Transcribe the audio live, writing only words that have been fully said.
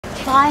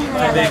Bye,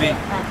 baby.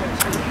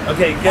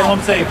 Okay, get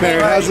home safe,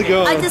 Perry. How's it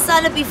going? I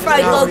decided before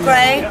I go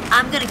gray,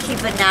 I'm gonna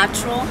keep it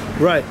natural.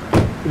 Right.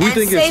 We and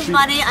think save it's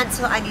money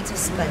until I need to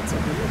spend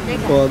it.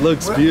 Well, it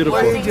looks beautiful.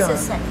 What things to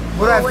say.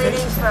 We're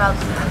waiting for our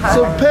car.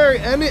 So Perry,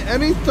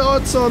 any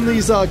thoughts on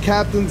these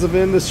captains of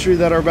industry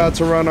that are about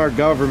to run our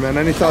government?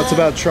 Any thoughts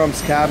about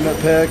Trump's cabinet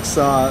picks?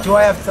 Do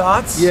I have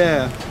thoughts?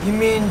 Yeah. You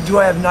mean, do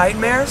I have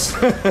nightmares?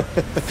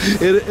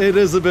 It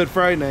is a bit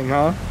frightening,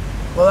 huh?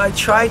 Well, I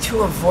try to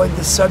avoid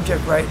the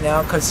subject right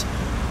now because,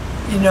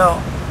 you know,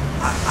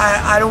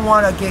 I don't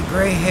want to get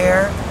gray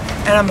hair,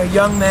 and I'm a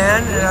young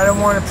man, and I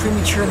don't want to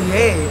prematurely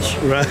age.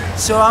 Right.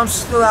 So I'm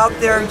still out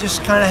there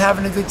just kind of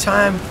having a good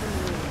time,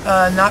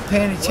 not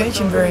paying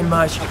attention very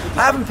much.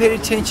 I haven't paid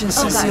attention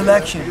since the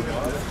election.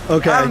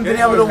 Okay. I haven't been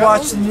able to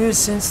watch the news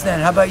since then.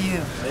 How about you?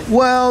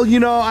 Well, you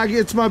know,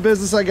 it's my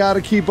business. I got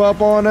to keep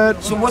up on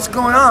it. So what's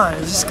going on?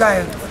 Is this guy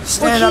a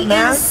stand-up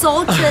man? He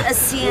insulted a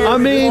CNN I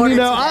mean, you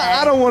know, today.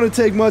 I don't want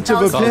to take much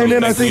of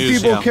opinion. I think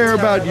people care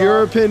about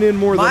your opinion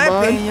more than mine.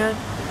 My opinion?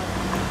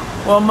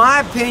 Well, my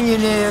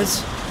opinion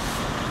is,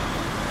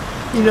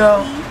 you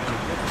know,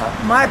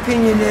 my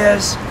opinion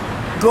is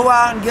go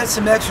out and get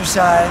some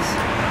exercise,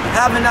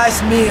 have a nice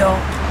meal,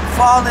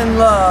 fall in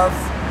love,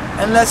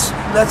 and let's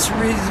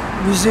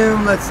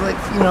resume,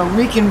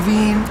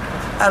 reconvene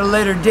at a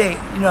later date.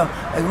 You know,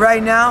 like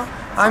right now,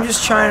 I'm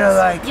just trying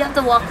to You have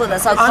to walk with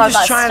us. I'm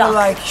just trying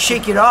to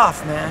shake it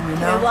off, man. You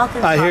know.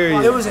 I hear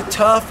you. It was a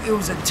tough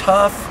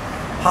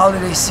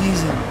holiday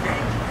season,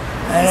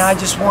 and I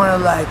just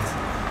want to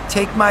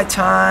take my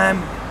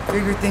time,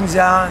 figure things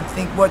out, and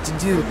think what to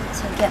do.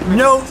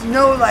 No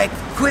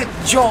quick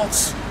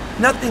jolts,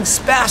 nothing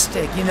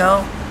spastic. You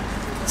know,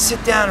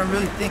 sit down and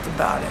really think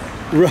about it.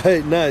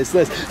 Right, nice.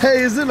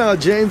 Hey,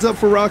 isn't Jane's up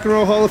for Rock and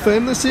Roll Hall of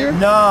Fame this year?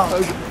 No,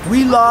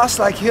 we lost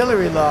like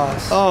Hillary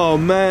lost. Oh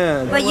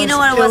man. But you know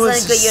what? It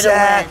wasn't a good year to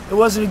win. It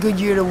wasn't a good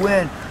year to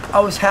win. I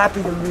was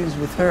happy to lose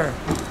with her.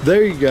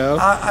 There you go.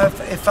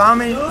 If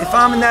I'm in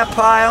that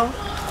pile,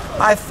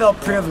 I felt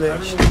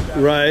privileged.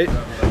 Right.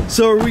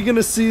 So are we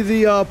gonna see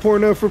the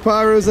Porno for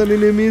Pyros? Any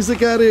new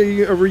music at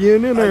it? A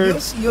reunion or?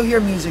 You'll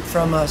hear music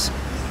from us.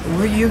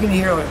 You're gonna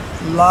hear a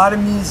lot of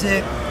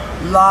music,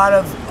 a lot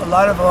of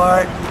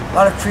art, a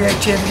lot of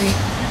creativity.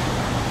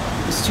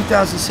 It's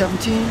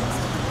 2017,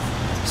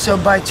 so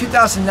by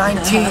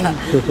 2019,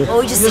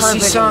 you'll see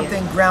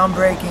something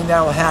groundbreaking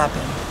that will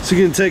happen. So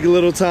you can take a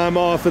little time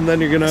off, and then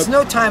you're gonna. There's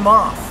no time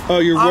off. Oh,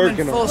 you're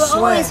working in full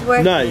on.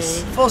 swing.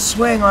 Nice. Full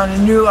swing on a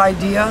new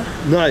idea.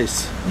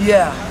 Nice.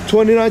 Yeah.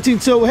 2019.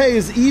 So hey,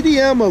 is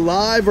EDM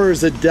alive or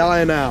is it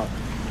dying out?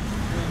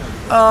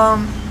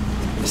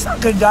 It's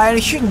not gonna die, and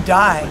it shouldn't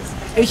die.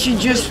 It should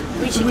just.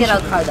 We should get our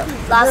car though.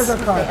 Where's our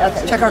car?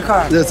 Okay. Check our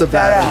car. That's a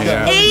bad.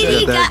 Yeah.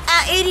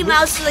 80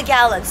 miles to the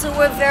gallon, so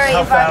we're very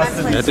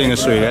environmentally. That thing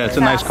is sweet. Yeah, it's a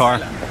nice car.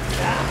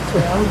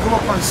 I would go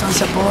up on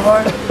Sunset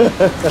Boulevard.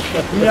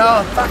 You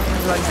know,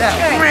 fucking like that.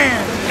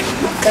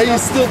 Hey, you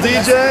still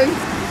DJing?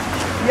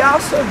 Yeah,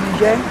 I'll still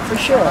DJ, for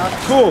sure.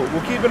 Cool.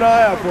 We'll keep an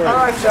eye out for it. All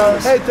right,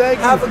 fellas. Hey, thank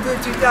you. Have a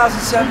good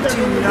 2017,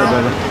 you know?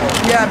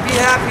 Yeah, be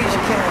happy as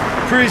you can.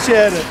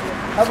 Appreciate it.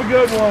 Have a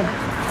good one.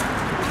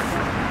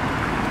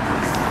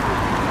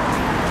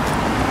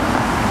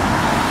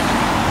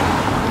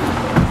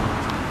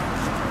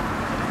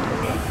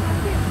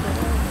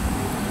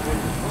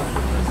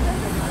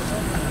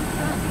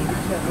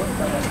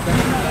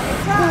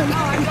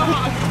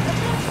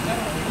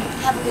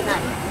 Have a good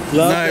night.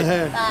 Love Night. the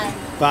hair.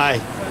 Bye. Bye.